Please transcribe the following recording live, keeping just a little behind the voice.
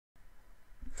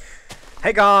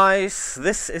Hey guys,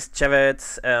 this is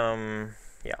Javet.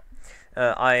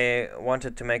 I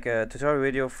wanted to make a tutorial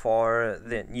video for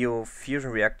the new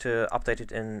Fusionreactor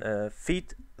updated in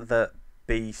Feed the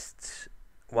Beast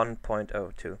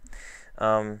 1.02.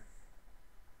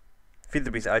 Feed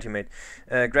the Beast Ultimate.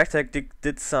 GregTech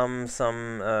did some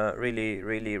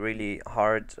really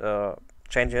hard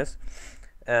changes,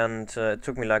 and it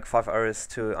took me like 5 hours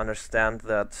to understand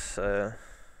that.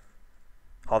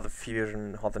 How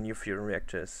the new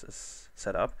Fusionreactor is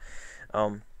set up.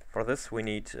 For this we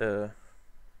need 32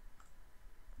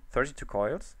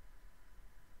 coils,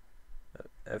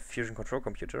 a fusion control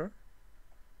computer,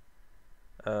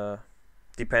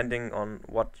 depending on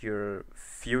what you're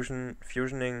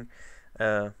fusioning,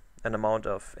 an amount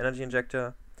of energy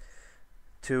injector,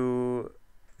 2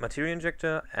 material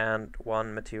injector, and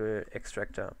 1 material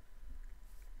extractor.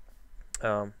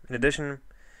 In addition,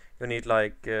 you need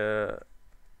like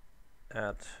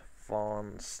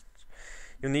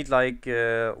you need like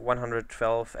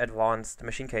 112 advanced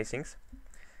machine casings,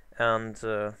 and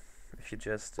if you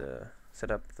just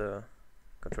set up the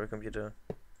control computer,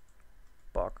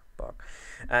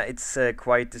 it's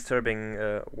quite disturbing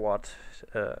what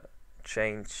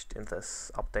changed in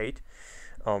this update.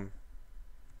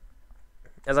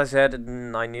 As I said,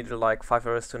 I needed like 5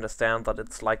 hours to understand that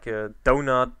it's like a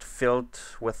donut filled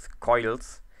with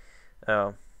coils,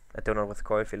 a donut with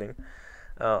coil filling.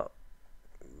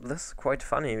 This is quite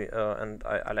funny, and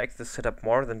I like this setup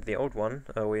more than the old one,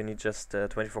 where you need just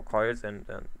 24 coils and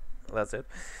that's it.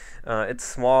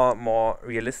 It's more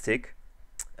realistic.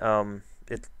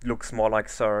 It looks more like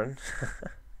CERN.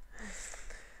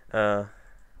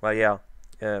 Well, yeah,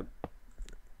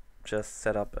 just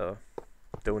set up a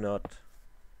donut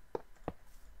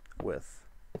with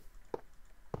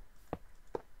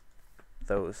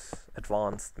those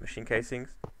advanced machine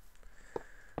casings.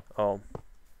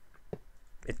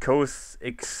 It costs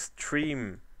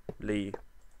extremely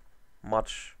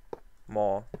much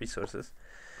more resources.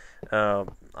 I'll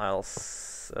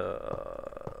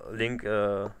link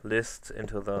a list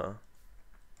into the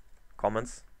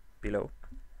comments below.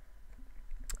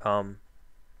 And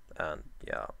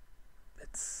yeah,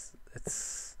 it's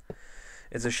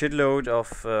a shitload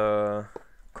of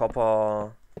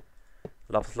copper,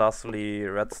 lapis lazuli,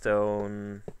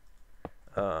 redstone,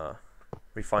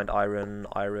 refined iron,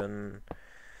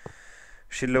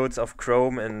 shitloads of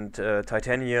chrome and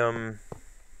titanium,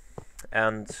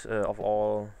 and of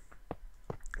all,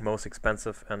 most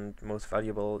expensive and most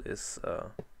valuable is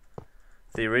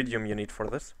the iridium you need for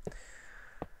this.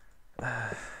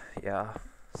 Yeah,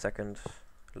 second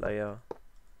layer.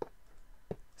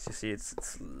 As you see,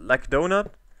 it's like a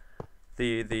donut.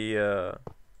 The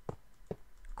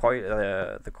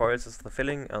coils is the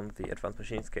filling, and the advanced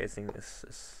machines casing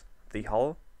is the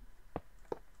hull,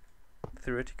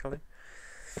 theoretically.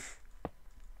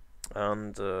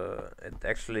 And it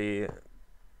actually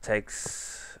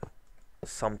takes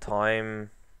some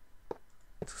time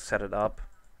to set it up,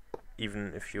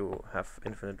 even if you have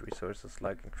infinite resources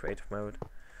like in creative mode.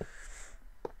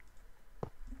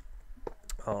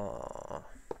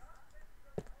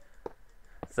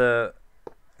 The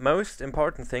most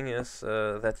important thing is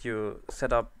that you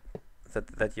set up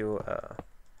that you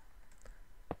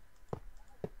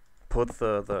put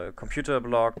the computer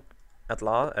block at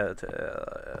that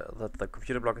the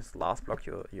computer block is the last block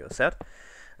you set,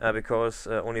 because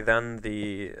only then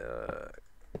the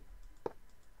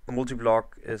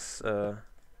multi-block is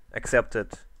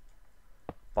accepted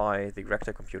by the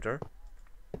GregTech computer.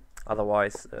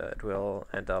 Otherwise it will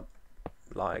end up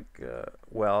like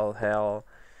well, hell,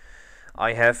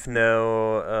 I have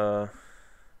no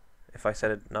if I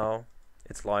said it now,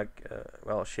 it's like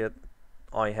well, shit,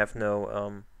 I have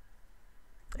no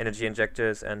energy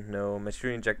injectors and no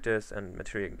material injectors and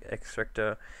material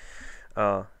extractor,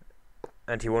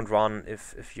 and he won't run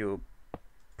if you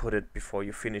put it before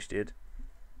you finished it.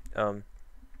 The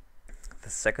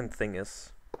second thing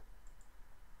is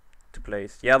to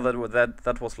place, yeah,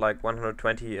 that was like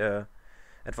 120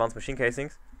 advanced machine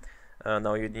casings.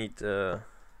 Now you need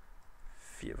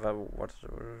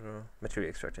material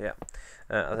extractor, yeah.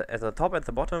 At the top, at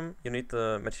the bottom, you need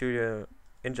the material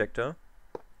injector.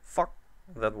 Fuck,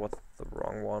 that was the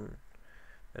wrong one.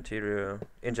 Material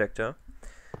injector.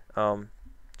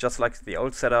 Just like the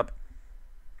old setup,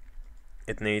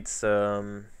 it needs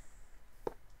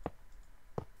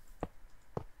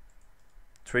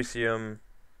tritium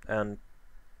and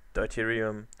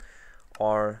deuterium,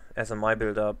 or as in my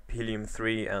build-up,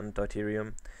 helium-3 and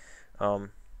deuterium.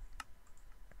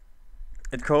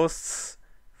 It costs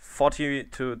 40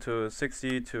 to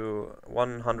 60 to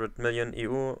 100 million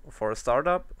EU for a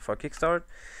startup, for a kickstart.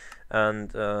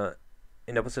 and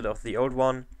in opposite of the old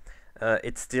one,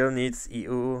 it still needs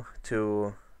EU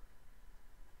to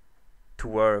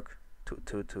work,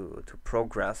 to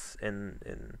progress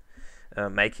in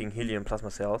making helium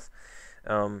plasma cells.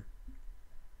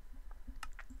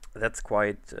 That's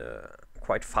quite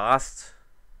fast.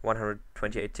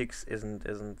 128 ticks isn't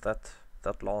that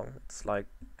long. It's like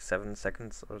 7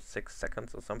 seconds or 6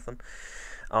 seconds or something.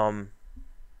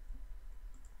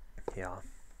 Yeah.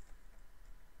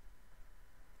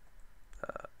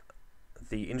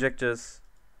 The injectors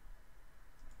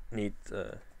need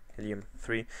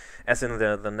helium-3, as in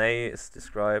the name is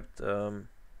described.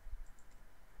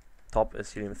 Top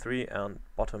is helium-3 and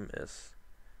bottom is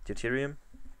deuterium.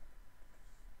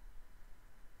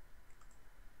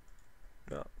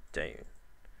 Oh, dang.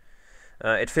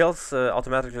 It fills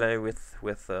automatically with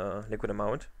liquid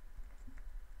amount,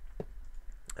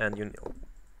 and you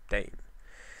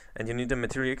and you need a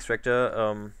material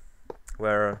extractor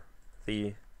where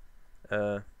the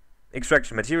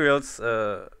extraction materials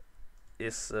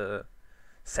is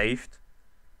saved.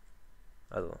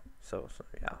 So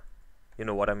yeah, you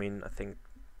know what I mean.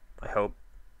 I hope.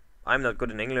 I'm not good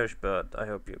in English, but I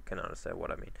hope you can understand what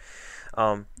I mean.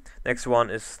 Next one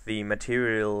is the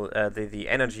material, the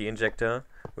energy injector,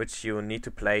 which you need to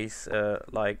place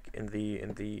like in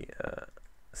the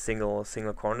single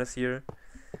corners here.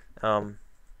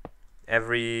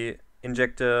 Every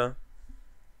injector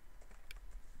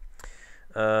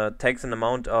takes an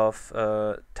amount of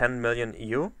 10 million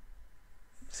EU,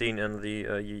 seen in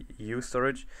the EU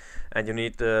storage, and you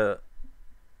need the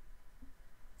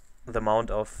amount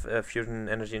of fusion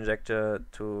energy injector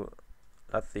to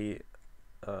let the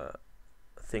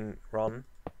thing run.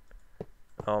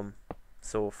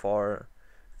 So for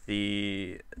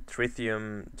the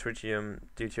tritium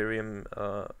deuterium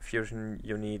fusion,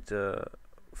 you need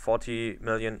 40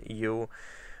 million EU,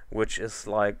 which is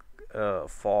like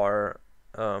for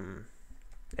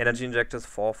energy injectors,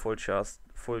 for full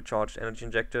charged energy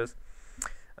injectors.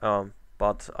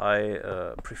 But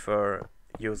I prefer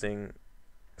using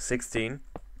 16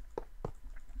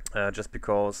 just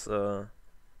because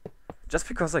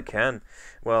I can.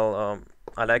 Well,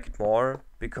 I like it more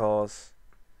because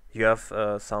you have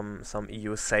some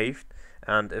EU saved,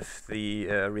 and if the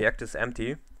reactor is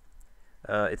empty,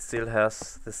 it still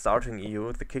has the starting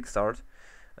EU, the kickstart,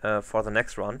 for the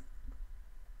next run.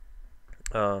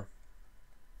 Yeah,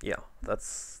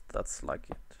 that's like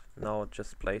it. Now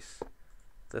just place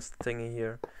this thingy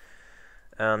here,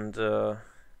 and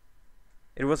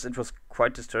it was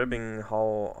quite disturbing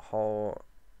how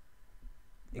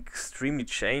extremely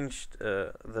changed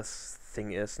this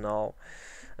thing is now.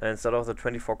 Instead of the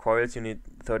 24 coils, you need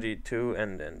 32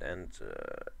 and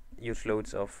huge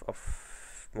loads of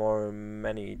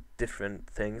many different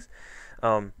things.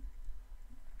 You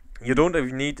don't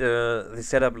even need the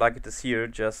setup like it is here.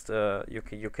 Just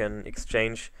you can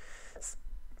exchange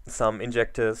some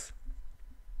injectors,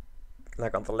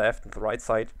 like on the left and the right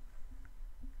side,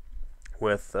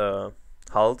 with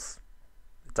hulls.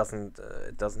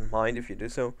 It doesn't mind if you do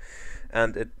so,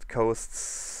 and it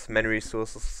costs many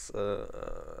resources.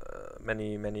 It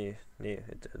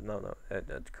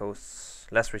costs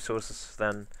less resources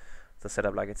than the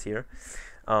setup like it's here.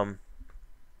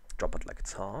 Drop it like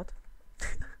it's hard.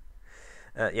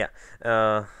 Yeah.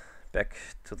 Back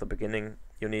to the beginning.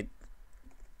 You need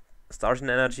starting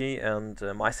energy, and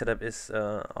my setup is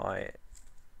I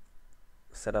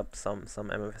set up some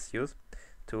MFSUs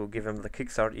to give him the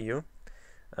kickstart EU,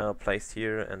 placed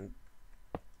here and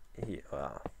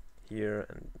here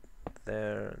and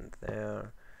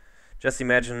there. Just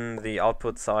imagine the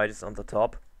output side is on the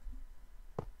top.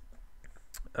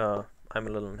 I'm a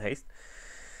little in haste.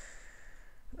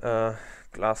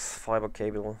 Glass fiber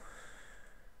cable.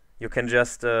 You can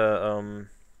just fill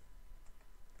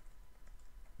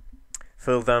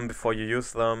them before you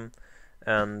use them,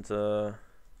 and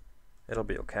it'll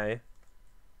be okay.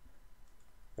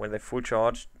 When they're full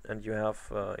charged and you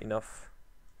have enough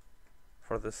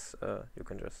for this, you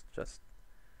can just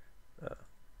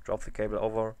drop the cable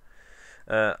over.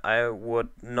 I would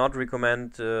not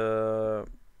recommend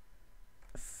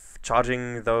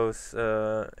charging those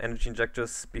energy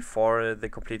injectors before the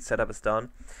complete setup is done,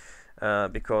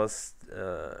 because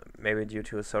maybe due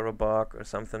to a server bug or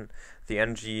something, the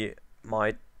energy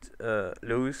might get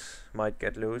loose,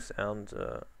 and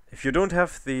if you don't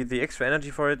have the extra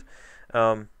energy for it,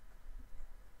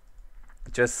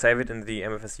 just save it in the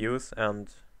MFSUs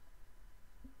and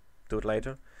do it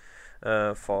later.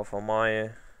 For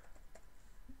my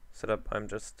setup, I'm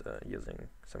just using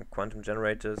some quantum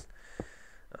generators,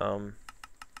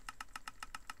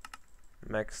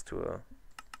 max to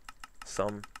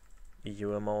some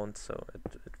EU amount, so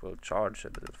it will charge a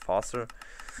bit faster.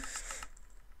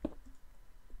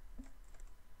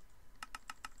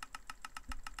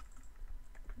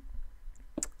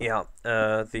 Yeah,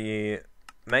 the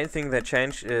main thing they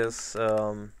changed is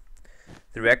the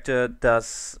reactor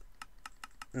does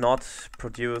not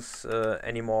produce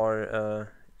any more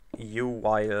EU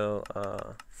while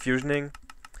fusioning,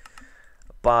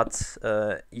 but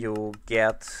you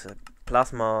get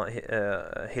plasma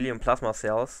helium plasma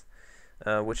cells,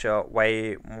 which are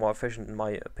way more efficient in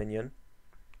my opinion.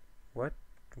 What?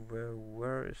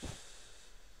 Where is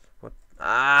what?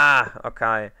 Ah,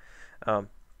 okay.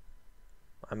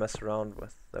 I messed around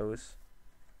with those.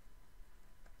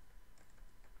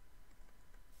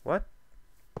 What?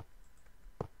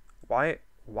 Why?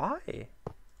 Why?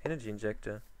 Energy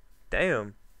injector.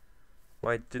 Damn.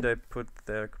 Why did I put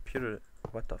the computer?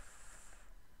 What the f...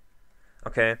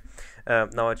 Okay.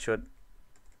 Now it should...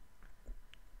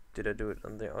 Did I do it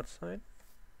on the outside?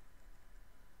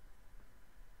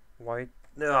 Why?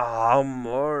 Oh,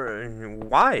 more...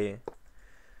 Why?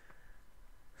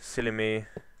 Silly me.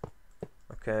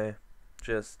 Okay.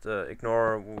 Just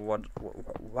ignore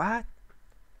what?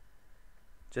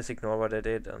 Just ignore what I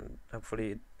did, and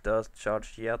hopefully it does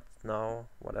charge yet now.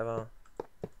 Whatever.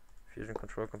 Fusion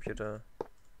control computer.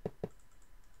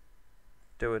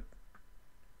 Do it.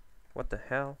 What the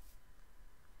hell?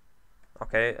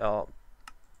 Okay.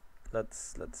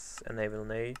 Let's enable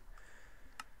nay.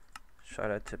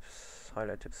 Highlight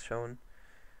tips shown.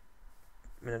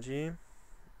 Energy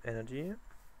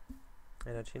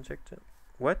injector.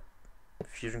 What?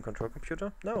 Fusion control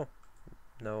computer? No.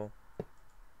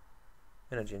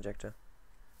 Energy injector.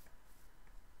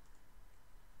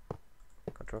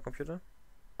 Control computer.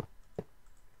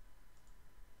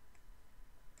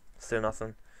 Still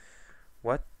nothing.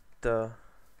 What the?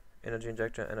 Energy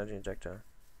injector. Energy injector.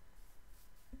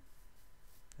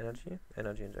 Energy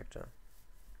injector.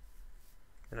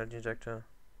 Energy injector.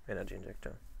 Energy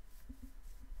injector.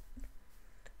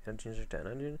 Energy injector.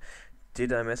 Energy.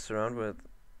 Did I mess around with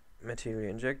material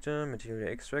injector? Material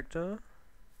extractor.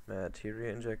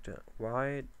 Material injector.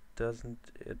 Why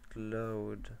doesn't it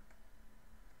load?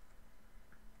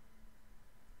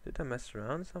 Did I mess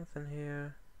around something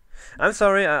here? I'm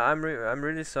sorry. I'm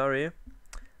really sorry.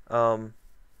 Well,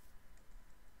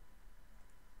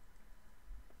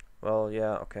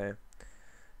 yeah. Okay.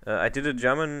 I did a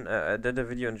German. I did a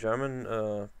video in German.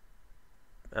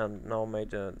 And now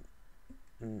made a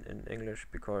in English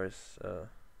because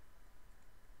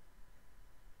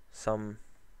some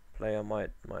player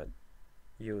might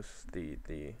use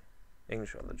the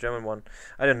English or the German one.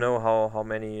 I don't know how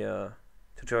many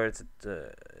tutorials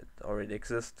it already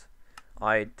exist.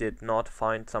 I did not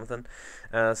find something.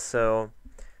 So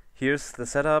here's the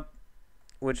setup,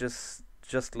 which is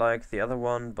just like the other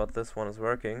one, but this one is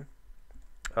working.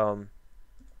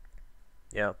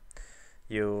 Yeah,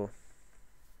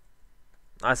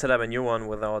 I set up a new one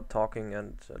without talking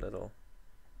and a little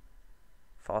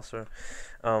faster.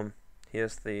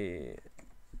 Here's the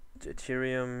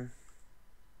deuterium,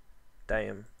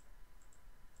 damn,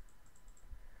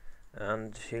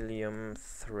 and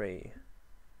helium-3.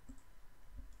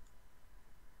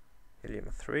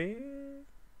 Helium-3?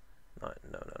 No.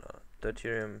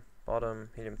 Deuterium bottom,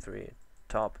 helium-3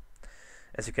 top.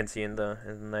 As you can see in the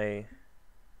name,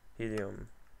 helium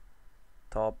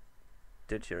top,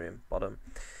 deuterium bottom.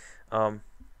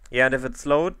 Yeah, and if it's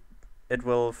load, it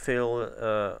will fill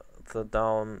the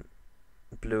down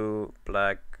blue,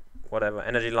 black, whatever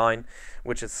energy line,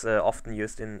 which is often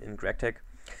used in GregTech.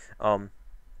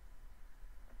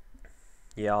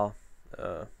 Yeah,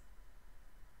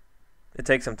 it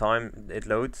takes some time. It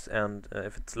loads, and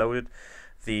if it's loaded,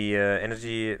 the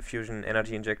energy fusion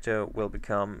energy injector will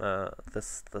become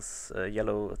this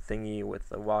yellow thingy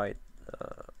with a white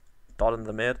dot in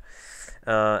the mid,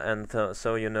 and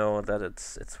so you know that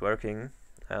it's working,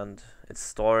 and it's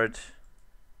stored.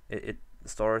 It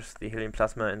stores the helium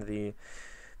plasma in the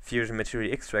fusion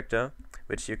material extractor,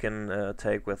 which you can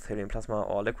take with helium plasma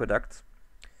or liquid ducts.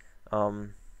 I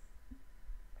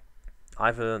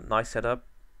have a nice setup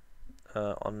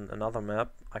on another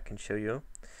map I can show you,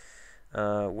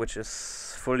 which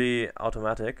is fully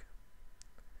automatic.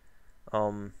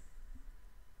 I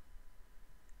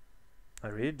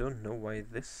really don't know why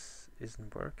this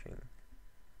isn't working.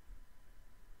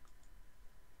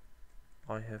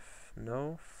 I have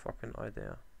no fucking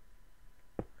idea.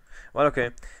 Well, okay.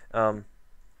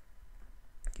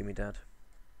 Give me that.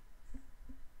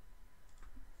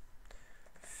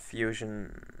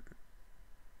 Fusion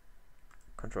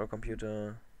control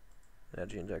computer,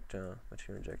 energy injector,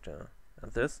 material injector,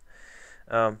 and this.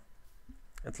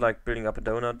 It's like building up a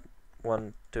donut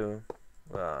 1, 2,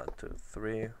 2,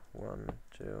 3, 1,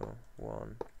 2,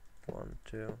 1, 1,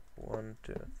 2, 1,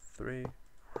 2, 3,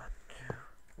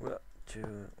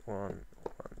 2, 1, 1,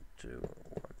 2,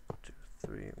 1, 2,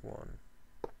 3, 1,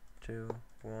 2,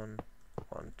 1,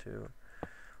 1, 2,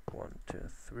 1, 2,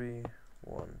 3,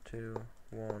 1, 2,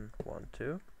 1, 1,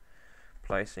 2.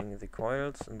 Placing the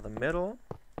coils in the middle,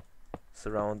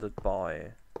 surrounded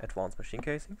by advanced machine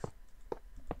casings.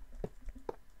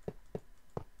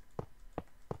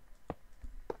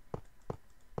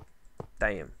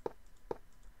 Damn.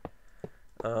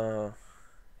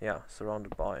 Yeah,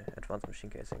 surrounded by advanced machine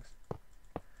casings.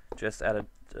 Just added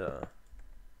to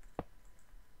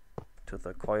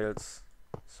the coils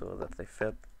so that they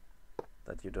fit,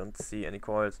 that you don't see any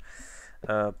coils,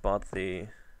 but the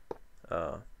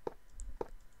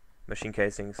machine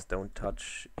casings don't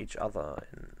touch each other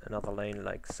in another lane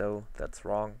like so. That's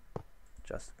wrong.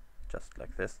 Just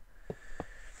like this.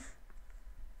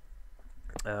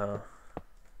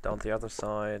 Down the other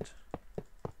side.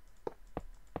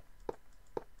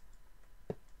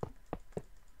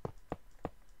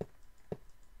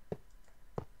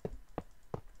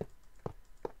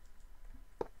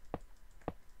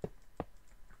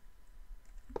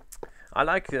 I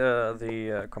like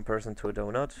the comparison to a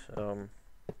donut.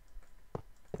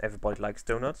 Everybody likes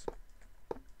donuts,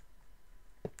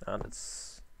 and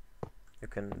it's, you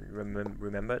can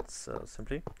remember it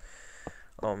simply.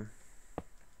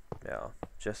 Yeah,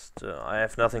 just I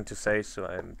have nothing to say, so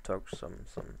I talk some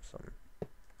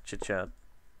chit chat,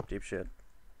 deep shit,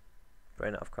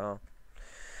 brain AFK.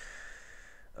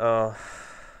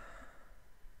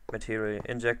 Material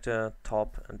injector,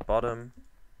 top and bottom.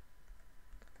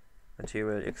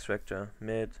 Material extractor,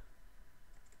 mid.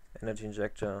 Energy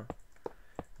injector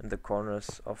in the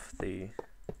corners of the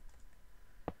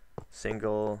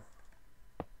single.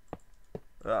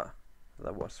 That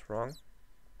was wrong.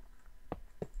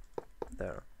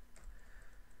 There.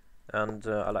 And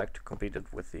I like to complete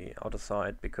it with the outer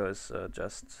side because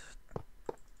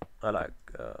I like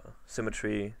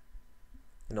symmetry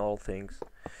in all things.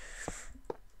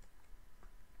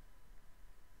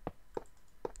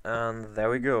 And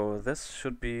there we go. This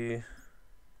should be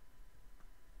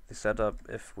the setup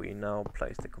if we now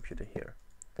place the computer here.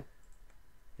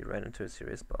 He ran into a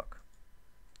serious bug.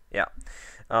 Yeah.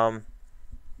 Now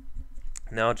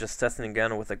just testing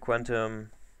again with a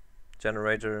quantum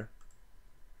generator.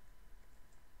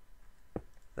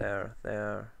 There.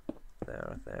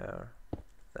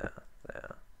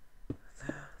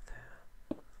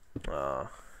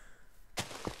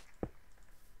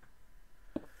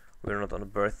 We're not on a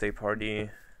birthday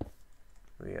party.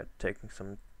 We are taking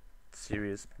some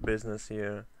serious business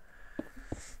here.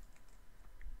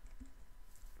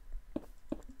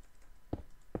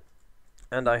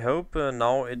 And I hope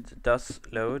now it does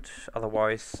load,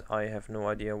 otherwise I have no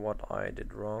idea what I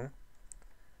did wrong.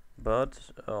 But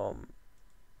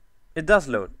it does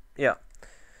load, yeah.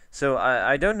 So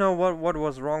I don't know what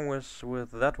was wrong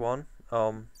with that one.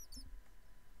 No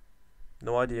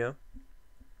idea.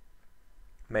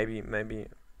 Maybe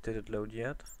did it load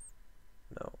yet?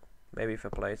 No. Maybe if I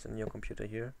place a new computer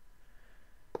here.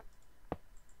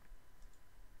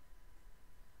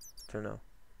 Don't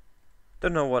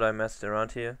know what I messed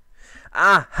around here.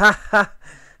 Ah, ha.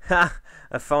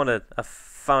 I found it.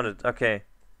 Okay,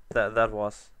 that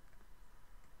was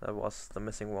the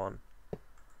missing one.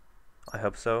 I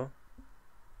hope so.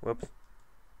 Whoops.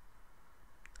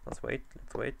 Let's wait.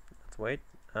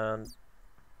 And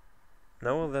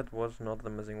no, that was not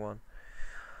the missing one.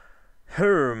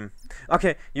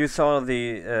 Okay, you saw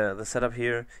the setup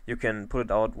here. You can put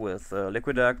it out with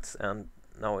liquid ducts, and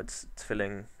now it's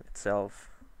filling itself.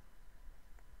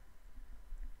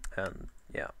 And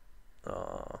yeah,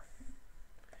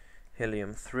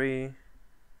 helium-3,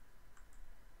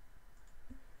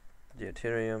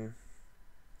 deuterium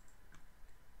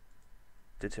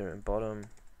bottom,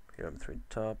 helium-3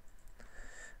 top,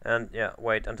 and yeah,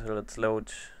 wait until it's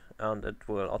load, and it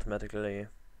will automatically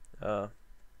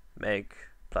make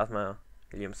plasma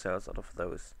helium cells out of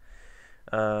those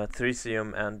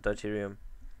tritium and deuterium.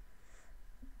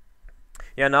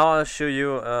 Yeah, now I'll show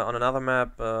you on another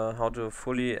map how to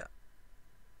fully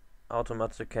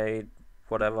automaticate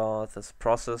whatever this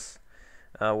process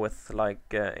with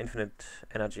like infinite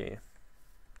energy.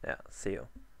 Yeah, see you.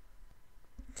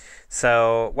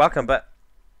 So welcome back.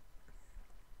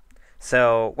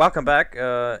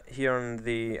 Here on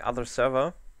the other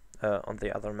server, on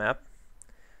the other map.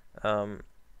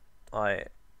 I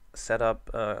set up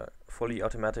a fully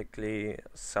automatically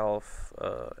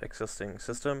self-existing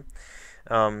system.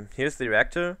 Here's the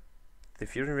reactor, the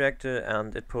fusion reactor,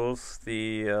 and it pulls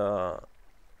the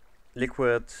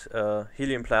liquid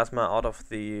helium plasma out of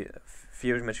the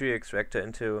fusion material extractor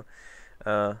into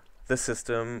this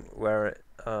system where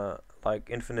like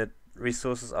infinite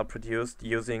resources are produced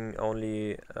using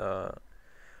only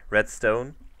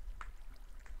redstone.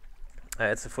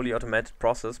 It's a fully automated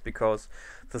process because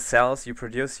the cells you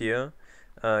produce here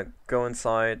go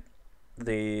inside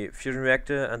the fusion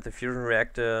reactor, and the fusion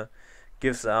reactor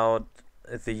gives out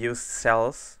the used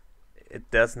cells. It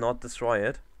does not destroy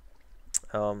it.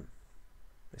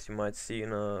 As you might see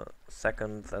in a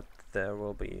second, that there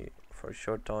will be for a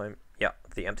short time, yeah,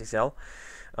 the empty cell,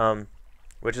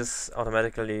 which is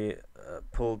automatically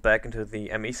pulled back into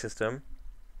the ME system.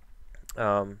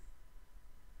 Get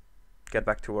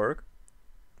back to work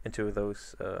into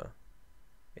those,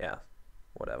 yeah,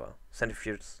 whatever,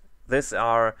 centrifuges. These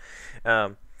are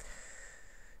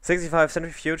 65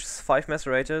 centrifuges, 5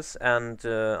 macerators, and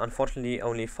unfortunately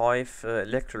only 5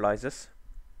 electrolyzers.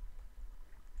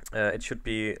 It should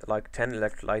be like 10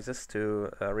 electrolyzers to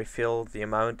refill the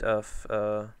amount of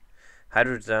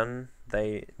hydrogen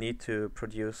they need to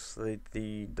produce the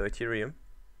deuterium.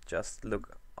 Just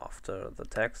look after the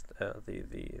text, the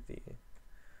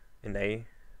in A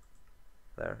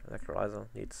there, electrolyzer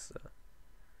needs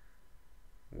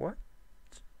what?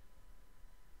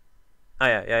 Ah,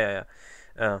 yeah.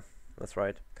 That's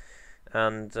right.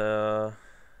 And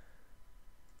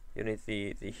you need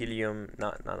the helium,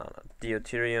 no,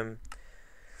 deuterium,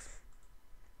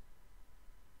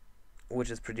 which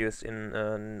is produced in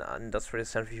industrial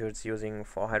centrifuges using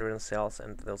 4 hydrogen cells,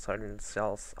 and those hydrogen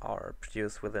cells are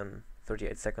produced within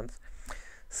 38 seconds.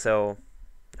 So,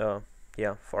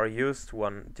 yeah, for used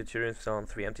 1 deuterium cell and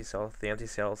 3 empty cells. The empty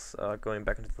cells are going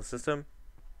back into the system.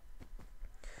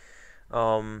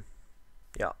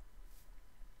 Yeah,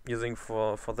 using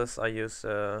for this I use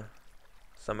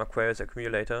some Aquarius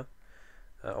accumulator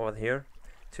over here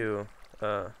to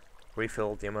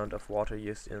refill the amount of water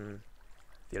used in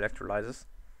the electrolyzers.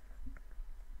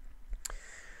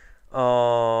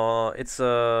 It's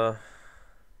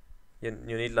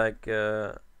you need like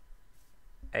 8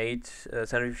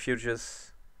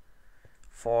 centrifuges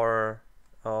for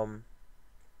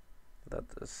that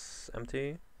is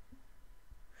empty.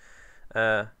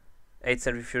 8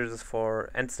 centrifuges for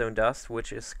endstone dust,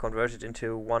 which is converted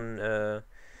into 1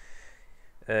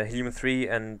 helium-3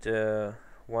 and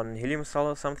 1 helium cell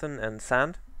or something, and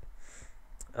sand.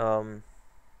 And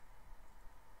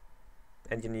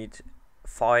you need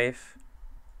 5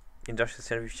 industrial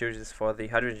centrifuges for the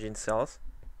hydrogen cells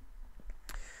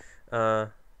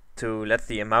to let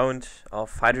the amount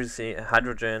of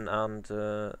hydrogen and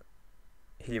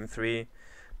helium-3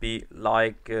 be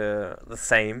like the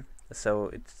same.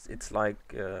 So it's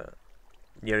like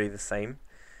nearly the same.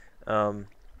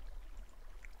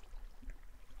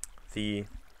 The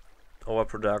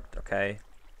overproduct, okay,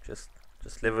 just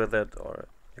live with it, or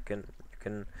you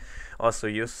can also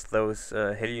use those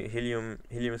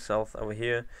helium cells over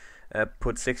here.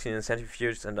 Put 16 in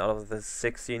centrifuges, and out of the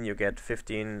 16 you get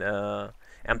 15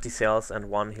 empty cells and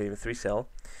 1 helium-3 cell.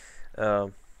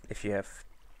 If you have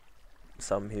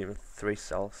some helium-3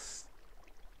 cells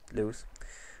loose.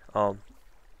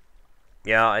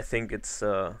 Yeah, I think it's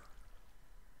all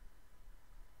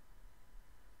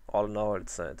in all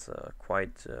it's a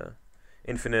quite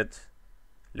infinite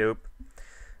loop.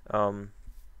 The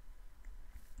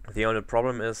only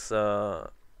problem is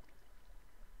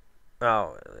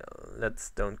let's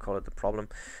don't call it a problem.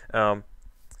 You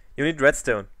need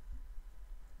redstone,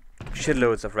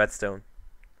 shitloads of redstone.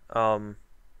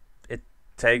 It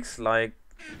takes like,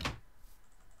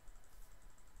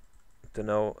 to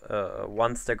know,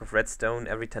 1 stack of redstone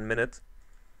every 10 minutes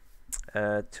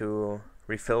to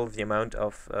refill the amount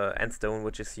of endstone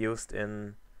which is used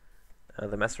in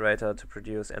the macerator to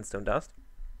produce endstone dust.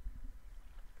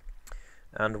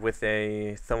 And with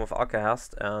a thumb of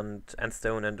alkahest and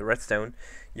endstone and redstone,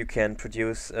 you can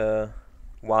produce from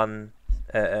 1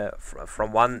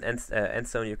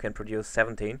 endstone you can produce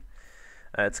 17.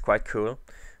 It's quite cool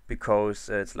because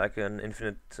it's like an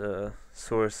infinite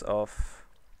source of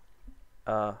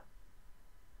yeah,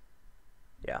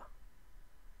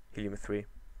 helium-3,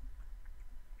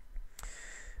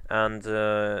 and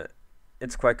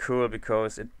it's quite cool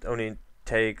because it only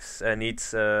needs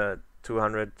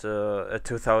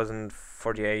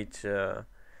 2048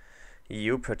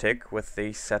 EU per tick with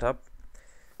the setup,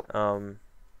 and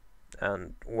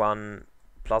 1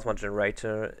 plasma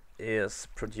generator is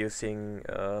producing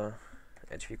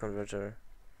HV converter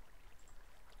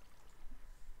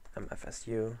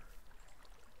MFSU,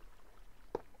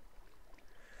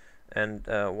 and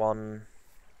 1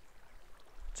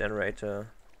 generator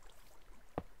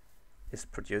is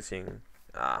producing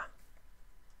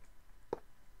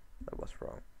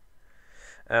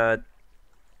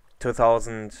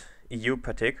 2000 EU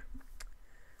per tick.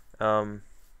 In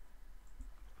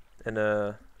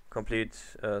a complete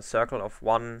circle of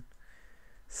one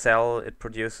cell, it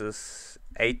produces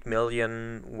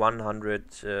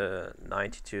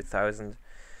 8,192,000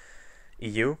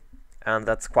 EU, and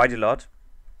that's quite a lot.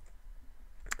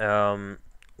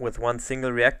 With one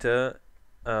single reactor,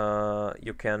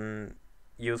 you can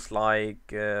use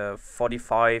like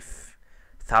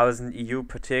 45,000 EU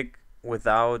per tick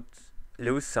without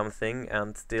lose something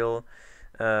and still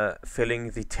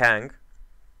filling the tank.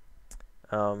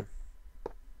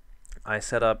 I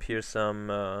set up here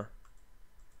some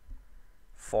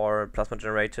 4 plasma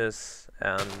generators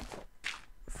and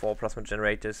 4 plasma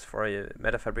generators for a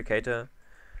meta fabricator.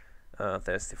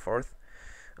 There's the 4th.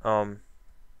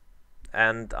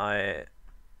 And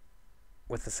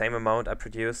with the same amount I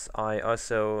produce, I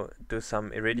also do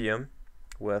some iridium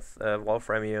with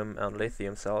wolframium and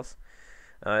lithium cells.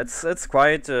 It's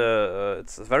quite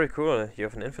it's very cool. You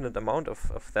have an infinite amount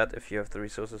of that if you have the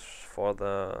resources for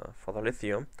the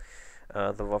lithium.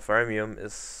 The wolframium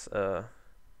is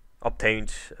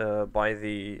obtained by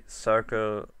the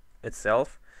circle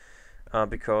itself,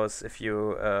 because if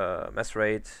you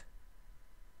macerate,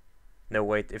 no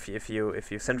wait, if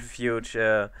you centrifuge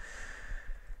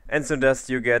enzyme dust,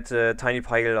 you get a tiny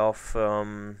pile of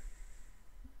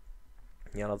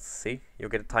yeah, let's see, you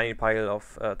get a tiny pile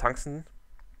of tungsten,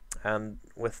 and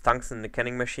with tungsten in the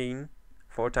canning machine,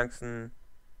 4 tungsten,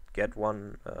 get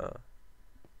 1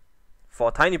 for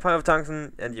a tiny pile of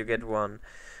tungsten, and you get 1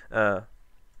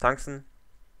 tungsten.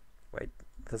 Wait,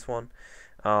 this one.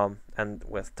 And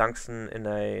with tungsten in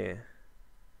a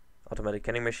automatic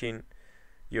canning machine,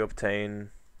 you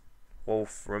obtain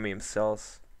wolframium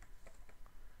cells.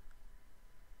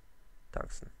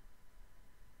 Tungsten.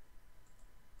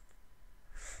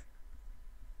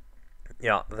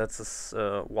 Yeah, that's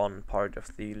one part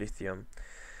of the lithium,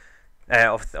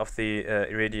 of the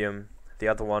iridium. The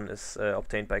other one is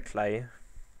obtained by clay.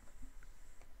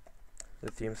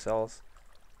 Lithium cells.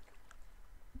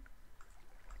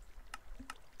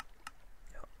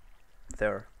 Yeah,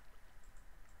 there.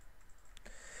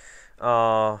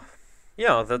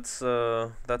 Yeah, that's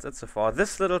it so far.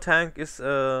 This little tank is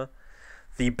the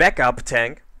backup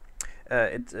tank.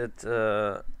 It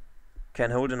can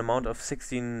hold an amount of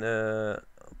 16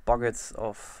 buckets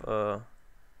of,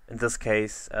 in this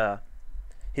case,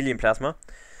 helium plasma,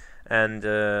 and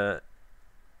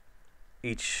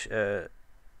each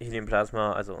helium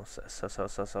plasma,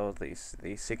 so these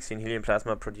 16 helium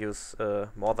plasma produce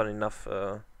more than enough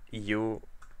EU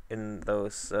in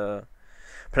those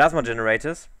plasma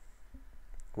generators,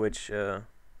 which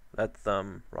let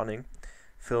them running,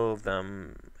 fill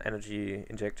them energy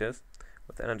injectors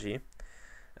with energy,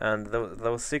 and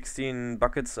those 16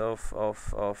 buckets of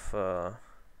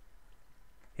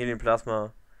helium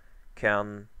plasma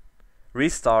can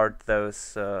restart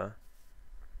those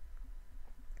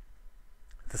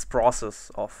this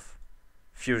process of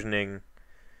fusioning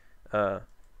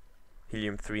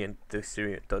helium-3 and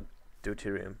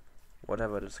deuterium,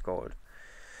 whatever it is called.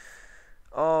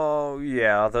 Oh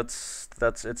yeah, that's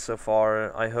it so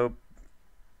far. I hope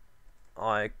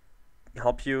I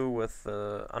help you with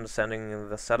understanding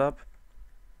the setup,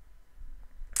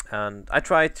 and I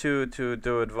tried to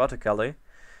do it vertically,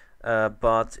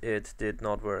 but it did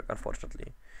not work,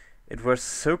 unfortunately. It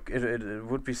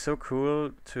would be so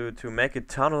cool to make a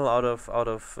tunnel out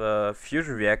of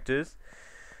fusion reactors,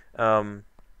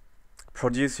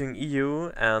 producing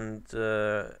EU and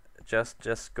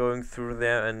just going through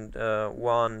there and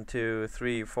 1, 2,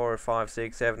 3, 4, 5,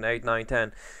 6, 7, 8, 9,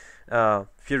 10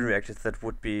 fusion reactors. That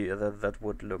would be that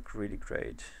would look really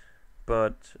great,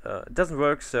 but it doesn't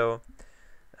work, so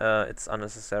it's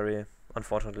unnecessary,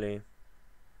 unfortunately.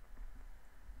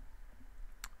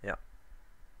 Yeah.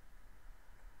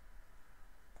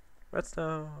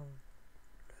 Redstone.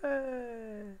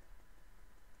 Hey.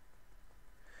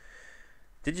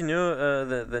 Did you know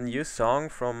the new song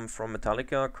from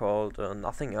Metallica called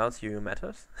 "Nothing Else You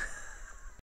Matters"?